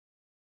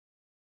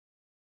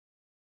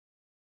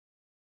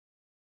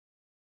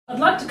I'd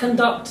like to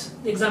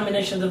conduct the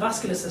examination of the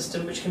vascular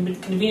system, which can be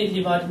conveniently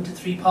divided into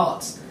three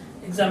parts.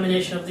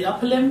 Examination of the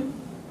upper limb,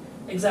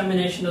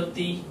 examination of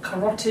the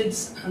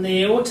carotids and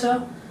the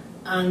aorta,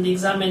 and the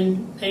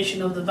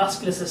examination of the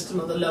vascular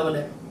system of the lower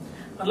limb.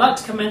 I'd like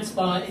to commence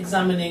by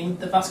examining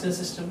the vascular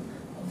system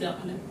of the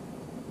upper limb.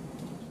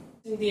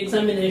 The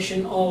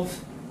examination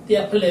of the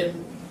upper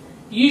limb.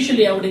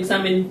 Usually I would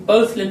examine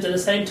both limbs at the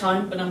same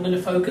time, but I'm going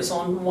to focus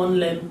on one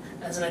limb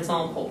as an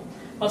example.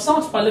 I'll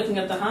start by looking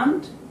at the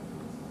hand,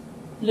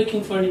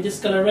 looking for any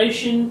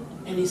discoloration,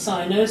 any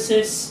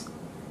cyanosis,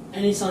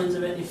 any signs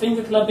of any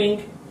finger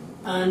clubbing,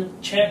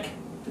 and check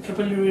the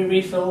capillary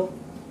refill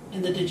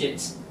in the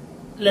digits.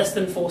 Less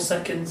than 4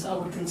 seconds I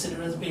would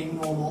consider as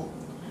being normal.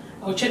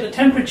 I will check the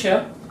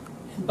temperature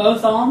in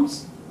both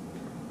arms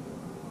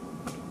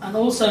and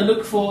also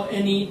look for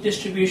any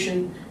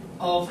distribution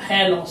of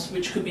hair loss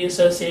which could be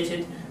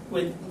associated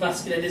with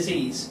vascular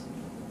disease.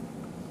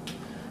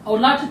 I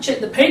would like to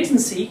check the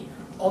patency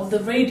of the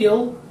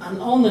radial and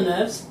ulnar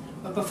nerves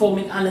by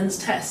performing Allen's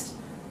test.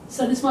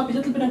 So this might be a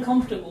little bit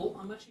uncomfortable.